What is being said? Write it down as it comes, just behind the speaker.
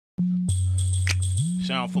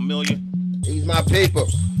Sound familiar? These my people.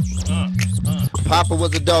 Papa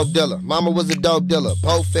was a dope dealer, mama was a dope dealer.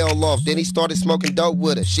 Both fell off, then he started smoking dope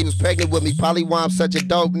with her. She was pregnant with me, probably why I'm such a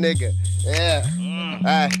dope nigga.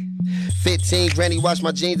 Yeah. 15, granny washed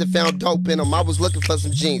my jeans and found dope in them. I was looking for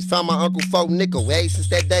some jeans, found my Uncle Fo nickel. Hey, since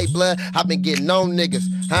that day, blood, I've been getting on niggas.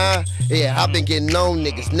 Huh? Yeah, I've been getting on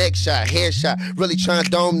niggas. Neck shot, hair shot, really trying to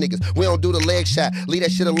dome niggas. We don't do the leg shot, leave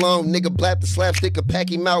that shit alone. Nigga blap the slapstick or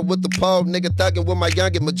pack him out with the pole. Nigga thuggin' with my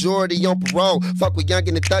youngin', majority on parole. Fuck with youngin'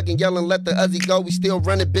 and thuggin', yellin' let the Uzi go. We still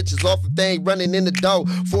running bitches off if they ain't running in the dough.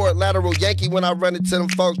 Forward lateral Yankee when I run into them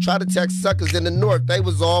folks. Try to text suckers in the north, they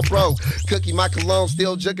was all broke. Cookie, my cologne,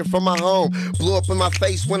 still drinking from my home. Blew up in my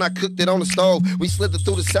face when I cooked it on the stove. We slithered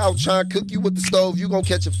through the south trying to cook you with the stove. You gon'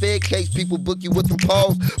 catch a fed case, people book you with them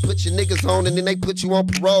poles. Put your niggas on and then they put you on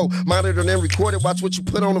parole. Monitored and recorded, watch what you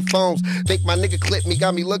put on the phones. Think my nigga clipped me,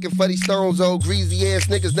 got me looking for these stones. Old greasy ass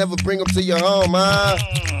niggas never bring them to your home, huh?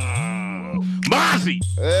 Mozzy!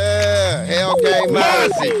 Yeah, hell game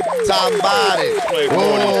Mozzy. Top body.